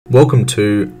Welcome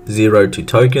to Zero to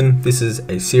Token. This is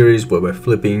a series where we're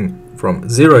flipping from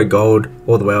 0 gold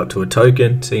all the way up to a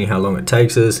token, seeing how long it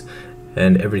takes us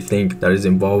and everything that is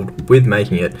involved with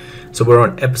making it. So we're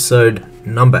on episode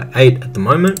number 8 at the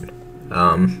moment.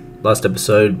 Last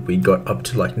episode we got up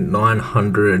to like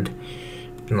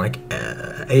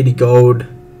 980 gold,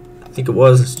 I think it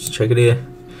was. Let's just check it here.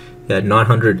 Yeah,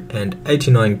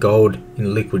 989 gold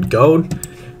in liquid gold.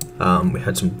 We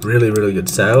had some really good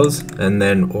sales, and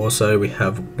then also we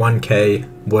have 1k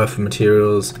worth of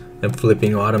materials and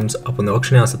flipping items up on the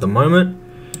auction house at the moment.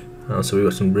 So we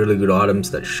got some really good items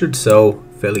that should sell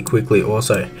fairly quickly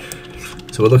also.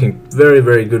 So we're looking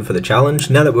very good for the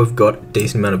challenge. Now that we've got a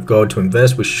decent amount of gold to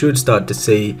invest, we should start to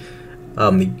see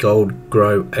the gold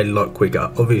grow a lot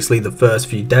quicker. Obviously the first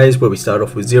few days where we started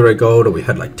off with 0 gold, or we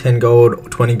had like 10 gold or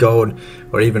 20 gold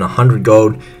or even 100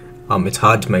 gold, it's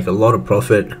hard to make a lot of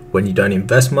profit when you don't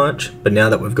invest much. But now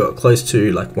that we've got close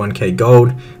to like 1k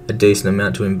gold, a decent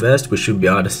amount to invest, we should be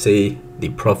able to see the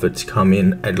profits come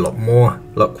in a lot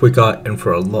quicker and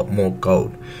for a lot more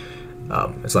gold.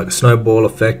 It's like a snowball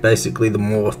effect basically. The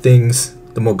more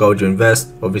gold you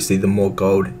invest, obviously the more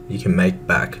gold you can make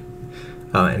back.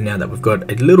 And now that we've got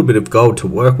a little bit of gold to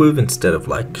work with instead of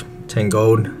like 10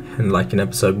 gold and like in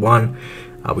episode 1,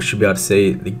 we should be able to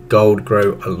see the gold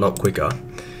grow a lot quicker.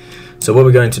 So what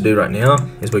we're going to do right now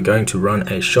is we're going to run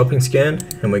a shopping scan,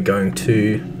 and we're going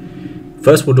to,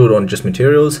 first we'll do it on just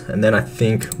materials, and then I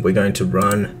think we're going to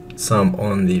run some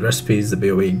on the recipes, the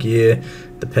BOE gear,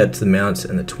 the pets, the mounts,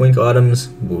 and the twink items.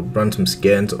 We'll run some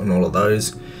scans on all of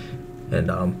those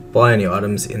and buy any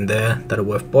items in there that are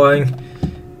worth buying,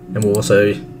 and we'll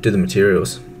also do the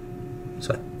materials.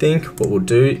 So I think what we'll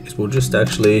do is we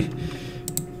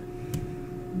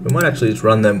might actually just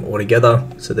run them all together.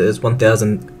 So there's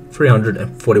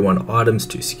 1,341 items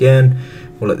to scan.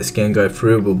 We'll let the scan go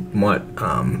through. We might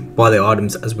buy the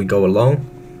items as we go along,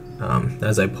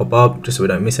 as they pop up, just so we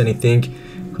don't miss anything,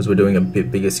 because we're doing a bit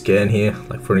bigger scan here.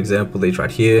 Like for an example, these right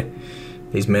here,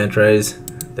 these mantras,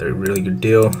 they're a really good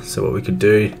deal. So what we could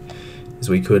do is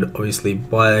we could obviously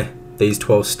buy these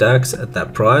 12 stacks at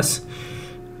that price,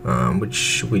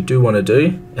 which we do want to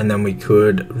do, and then we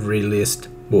could relist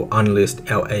or unlist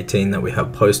our 18 that we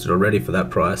have posted already for that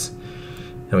price,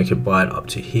 and we could buy it up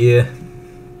to here.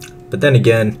 But then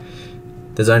again,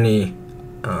 there's only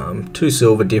 2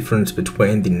 silver difference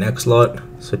between the next lot,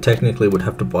 so technically we'd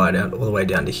have to buy it out all the way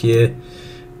down to here,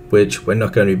 which we're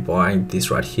not going to be buying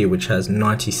this right here, which has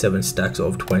 97 stacks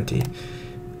of 20.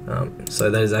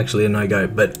 So that is actually a no-go.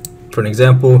 But for an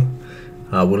example,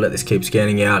 we'll let this keep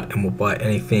scanning out, and we'll buy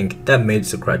anything that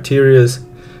meets the criterias.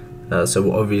 So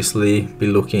we'll obviously be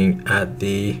looking at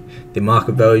the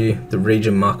market value, the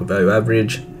region market value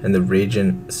average, and the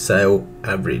region sale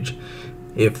average.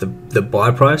 If the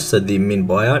buy price, so the min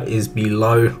buyout, is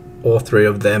below all 3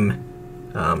 of them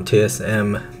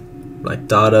TSM like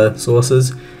data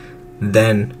sources,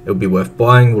 then it'll be worth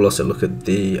buying. We'll also look at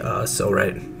the sell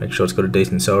rate, make sure it's got a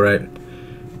decent sell rate.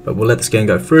 But we'll let the scan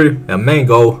go through. Our main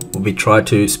goal will be try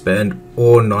to spend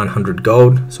all 900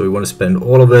 gold, so we want to spend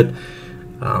all of it.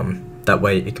 That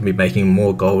way it can be making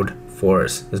more gold for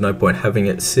us. There's no point having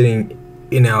it sitting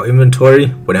in our inventory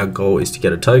when our goal is to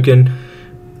get a token.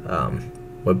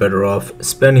 We're better off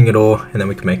spending it all, and then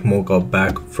we can make more gold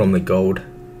back from the gold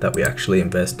that we actually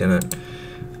invest in it.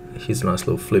 Here's a nice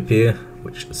little flip here,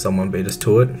 which someone beat us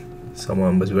to it.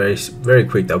 Someone was very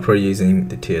quick. They were probably using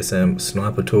the TSM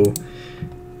sniper tool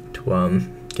to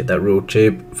get that real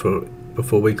cheap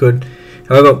before we could.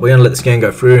 However, we're going to let the scan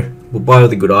go through. We'll buy all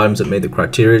the good items that meet the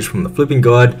criteria from the flipping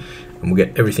guide, and we'll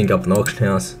get everything up in the auction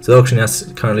house. So the auction house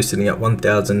is currently sitting at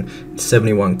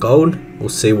 1,071 gold. We'll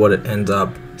see what it ends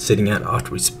up sitting at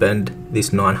after we spend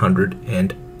this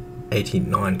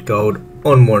 989 gold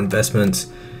on more investments.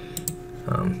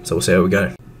 So we'll see how we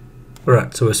go.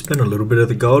 Alright, so we've spent a little bit of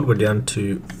the gold. We're down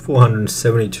to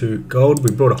 472 gold.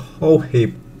 We brought a whole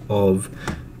heap of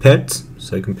pets,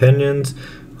 so companions,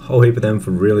 a whole heap of them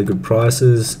for really good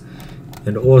prices,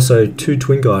 and also 2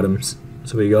 twink items.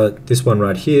 So we got this one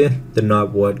right here, the Night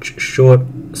Watch short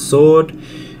sword.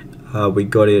 We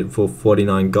got it for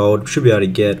 49 gold. Should be able to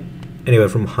get anywhere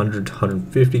from 100 to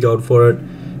 150 gold for it.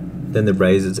 Then the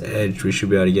Razor's Edge, we should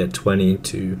be able to get 20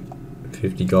 to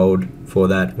 50 gold for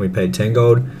that. We paid 10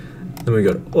 gold. Then we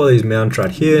got all these mounts right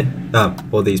here,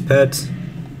 all these pets.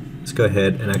 Let's go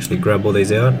ahead and actually grab all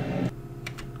these out.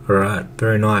 Alright,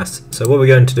 very nice. So what we're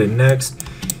going to do next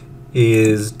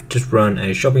is just run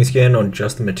a shopping scan on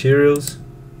just the materials.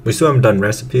 We still haven't done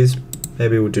recipes.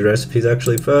 Maybe we'll do recipes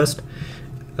actually first,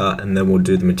 and then we'll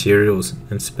do the materials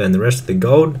and spend the rest of the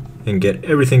gold and get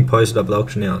everything posted up at the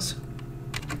auction house.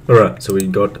 Alright, so we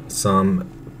got some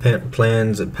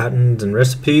plans and patterns and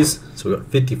recipes. So we got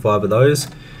 55 of those,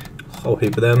 a whole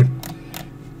heap of them.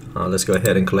 Let's go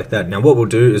ahead and collect that. Now what we'll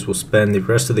do is we'll spend the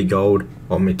rest of the gold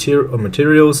on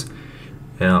materials.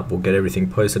 Now we'll get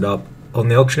everything posted up on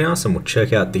the auction house and we'll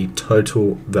check out the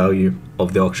total value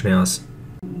of the auction house.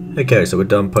 Okay, so we're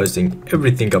done posting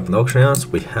everything up in the auction house.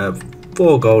 We have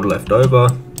 4 gold left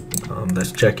over.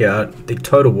 Let's check out the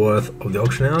total worth of the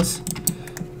auction house.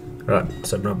 Alright,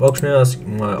 let's open up auction house,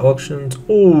 my auctions.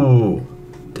 Oh,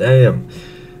 damn,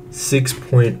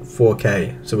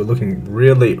 6.4k. So we're looking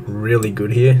really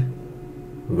good here.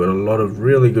 We've got a lot of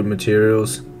really good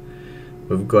materials.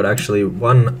 We've got actually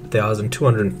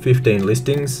 1,215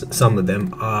 listings. Some of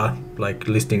them are like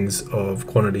listings of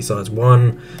quantity size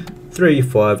 1, 3,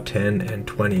 5, 10 and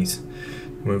 20s.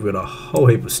 And we've got a whole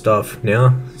heap of stuff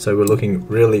now, so we're looking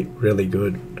really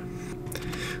good.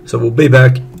 So we'll be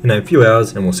back in a few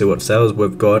hours and we'll see what sales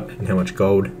we've got and how much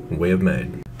gold we have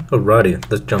made. Alrighty,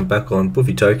 let's jump back on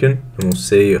Buffy token and we'll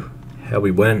see how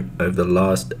we went over the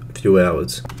last few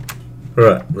hours.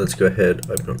 Alright, let's go ahead,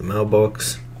 open up the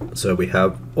mailbox. So we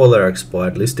have all our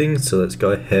expired listings, so let's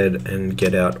go ahead and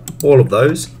get out all of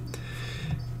those.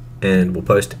 And we'll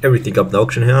post everything up in the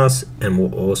auction house, and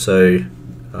we'll also,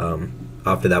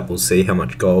 after that, we'll see how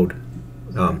much gold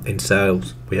in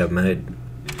sales we have made.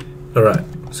 Alright,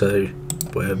 so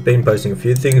we've been posting a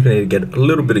few things. We need to get a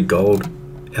little bit of gold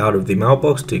out of the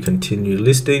mailbox to continue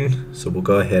listing. So we'll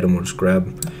go ahead and we'll just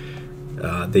grab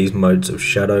these modes of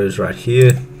shadows right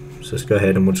here. So let's go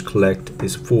ahead and we'll just collect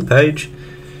this full page.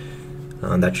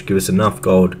 That should give us enough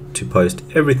gold to post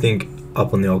everything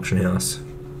up on the auction house.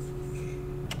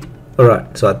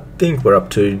 Alright, so I think we're up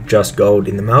to just gold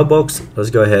in the mailbox. Let's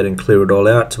go ahead and clear it all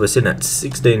out. So we're sitting at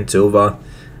 16 silver.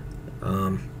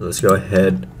 Let's go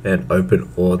ahead and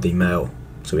open all the mail.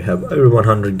 So we have over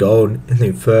 100 gold in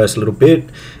the first little bit.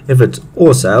 If it's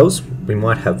all sales, we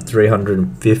might have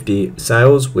 350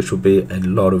 sales, which will be a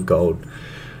lot of gold.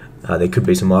 There could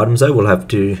be some items though. We'll have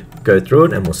to go through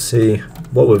it and we'll see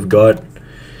what we've got.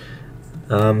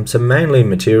 So mainly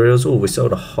materials. Oh, we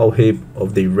sold a whole heap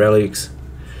of the relics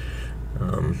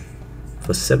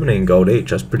for 17 gold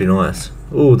each. That's pretty nice.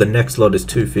 Oh, the next lot is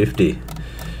 250.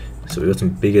 So we got some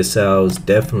bigger sales,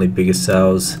 definitely bigger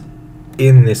sales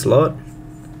in this lot.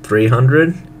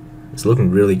 300. It's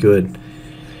looking really good.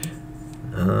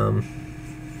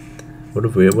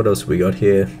 What else we got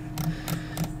here?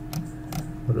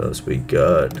 What else we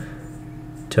got?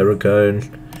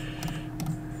 Terracone.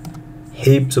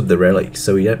 Heaps of the relics.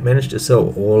 So we managed to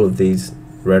sell all of these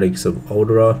relics of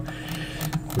Aldera,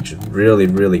 which is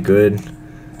really good.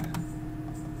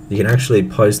 You can actually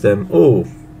post them. Oh,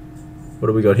 what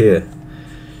do we got here?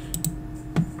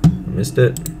 I missed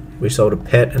it. We sold a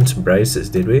pet and some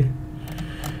braces, did we?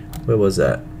 Where was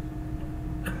that?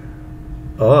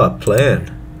 Oh, a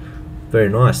plan. Very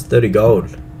nice. 30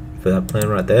 gold for that plan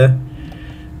right there.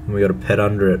 And we got a pet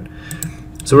under it.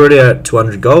 So we're already at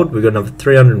 200 gold. We've got another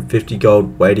 350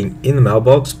 gold waiting in the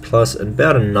mailbox, plus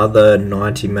about another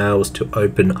 90 mails to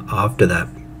open after that.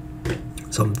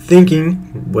 So I'm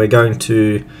thinking we're going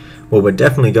to, well, we're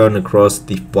definitely going across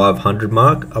the 500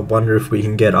 mark. I wonder if we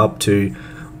can get up to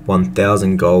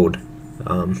 1,000 gold.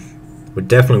 We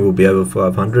definitely will be over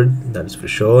 500, that is for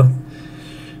sure.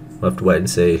 We'll have to wait and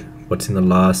see what's in the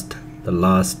last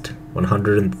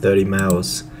 130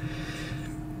 mails.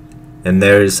 And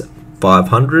there is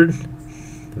 500.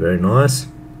 Very nice.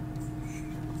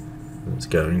 Let's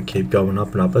go and keep going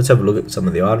up and up. Let's have a look at some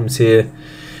of the items here.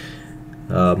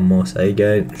 Moss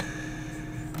agate,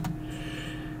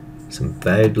 some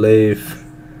fade leaf.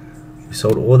 We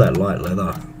sold all that light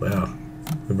leather. Wow,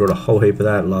 we brought a whole heap of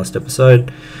that last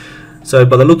episode. So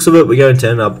by the looks of it, we're going to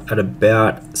end up at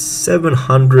about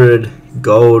 700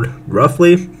 gold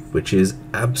roughly, which is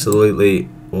absolutely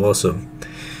awesome.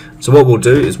 So what we'll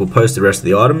do is we'll post the rest of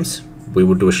the items. We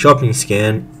will do a shopping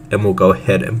scan and we'll go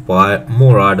ahead and buy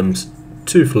more items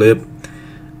to flip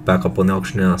back up on the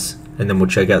auction house. And then we'll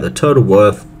check out the total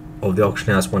worth of the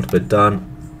auction house once we're done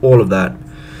all of that.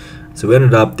 So we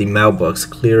ended up the mailbox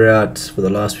clear out for the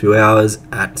last few hours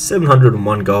at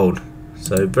 701 gold.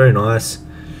 So very nice.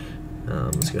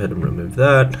 Let's go ahead and remove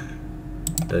that.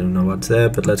 Don't even know what's there,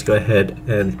 but let's go ahead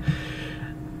and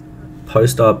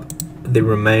post up the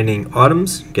remaining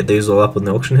items. Get these all up on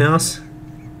the auction house.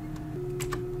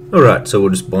 Alright, so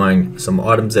we're just buying some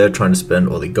items there, trying to spend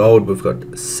all the gold. We've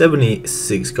got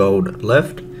 76 gold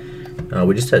left.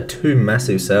 We just had 2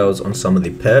 massive sales on some of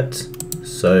the pets.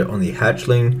 So on the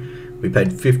hatchling, we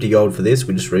paid 50 gold for this.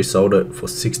 We just resold it for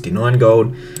 69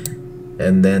 gold.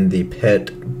 And then the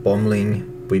pet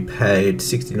bombling we paid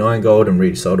 69 gold and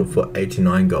resold it for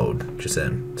 89 gold just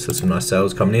then. So some nice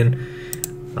sales coming in.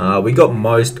 We got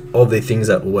most of the things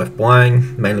that were worth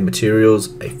buying, mainly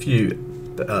materials, a few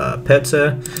pets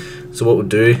there. So what we'll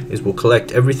do is we'll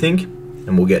collect everything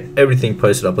and we'll get everything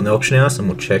posted up on the auction house, and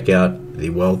we'll check out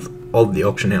the wealth of the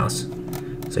auction house.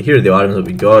 So here are the items that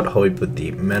we got. Hope with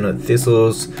the mana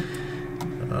thistles,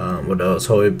 what else?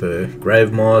 Hope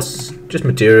grave moss, just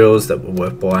materials that were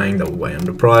worth buying that were way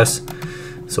under price.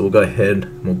 So we'll go ahead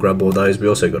and we'll grab all those. We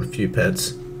also got a few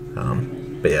pets,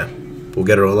 but yeah, we'll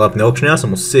get it all up in the auction house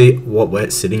and we'll see what we're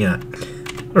sitting at.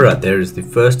 Alright, there is the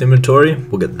first inventory.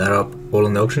 We'll get that up all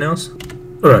in the auction house.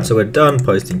 Alright, so we're done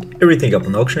posting everything up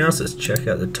on the auction house. Let's check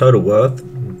out the total worth.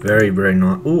 Very, very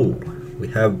nice. Ooh, we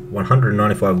have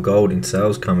 195 gold in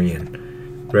sales coming in.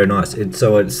 Very nice.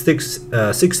 So it's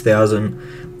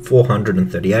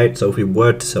 6,438. So if we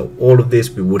were to sell all of this,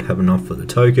 we would have enough for the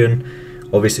token.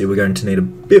 Obviously, we're going to need a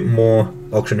bit more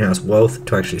auction house wealth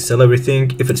to actually sell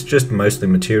everything. If it's just mostly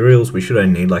materials, we should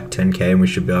only need like 10k, and we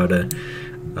should be able to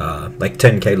like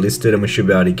 10k listed, and we should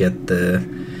be able to get the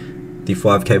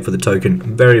 5k for the token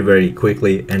very, very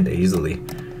quickly and easily.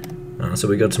 So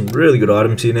we got some really good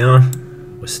items here now.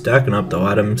 We're stacking up the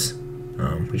items,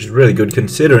 which is really good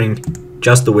considering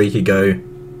just a week ago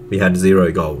we had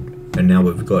 0 gold, and now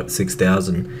we've got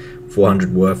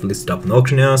 6,400 worth listed up in the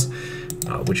auction house,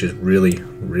 which is really,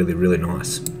 really, really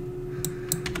nice.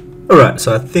 Alright,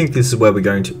 so I think this is where we're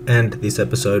going to end this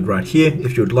episode right here.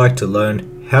 If you would like to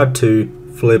learn how to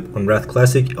flip on WoTLK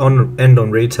Classic and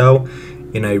on retail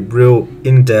in a real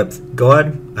in-depth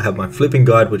guide, I have my flipping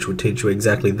guide, which will teach you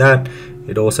exactly that.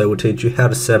 It also will teach you how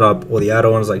to set up all the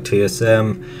add-ons like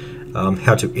TSM,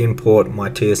 how to import my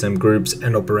TSM groups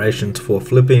and operations for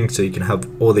flipping, so you can have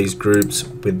all these groups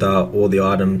with all the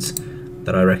items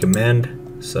that I recommend.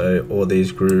 So all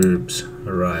these groups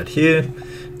are right here,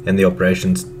 and the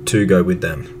operations to go with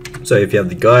them. So if you have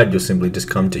the guide, you'll simply just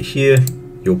come to here,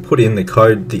 you'll put in the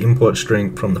code, the import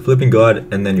string from the flipping guide,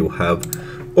 and then you'll have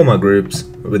all my groups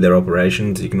with their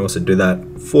operations. You can also do that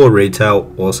for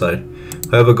retail also.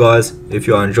 However guys, if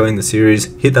you are enjoying the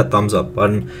series, hit that thumbs up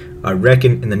button. I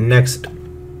reckon in the next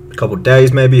couple of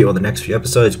days maybe, or the next few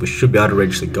episodes, we should be able to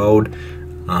reach the gold.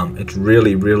 It's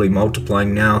really, really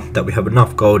multiplying now that we have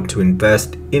enough gold to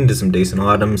invest into some decent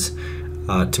items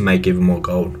to make even more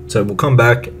gold. So we'll come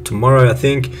back tomorrow I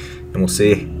think, and we'll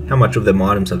see how much of them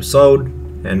items have sold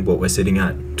and what we're sitting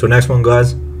at. Till next one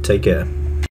guys, take care.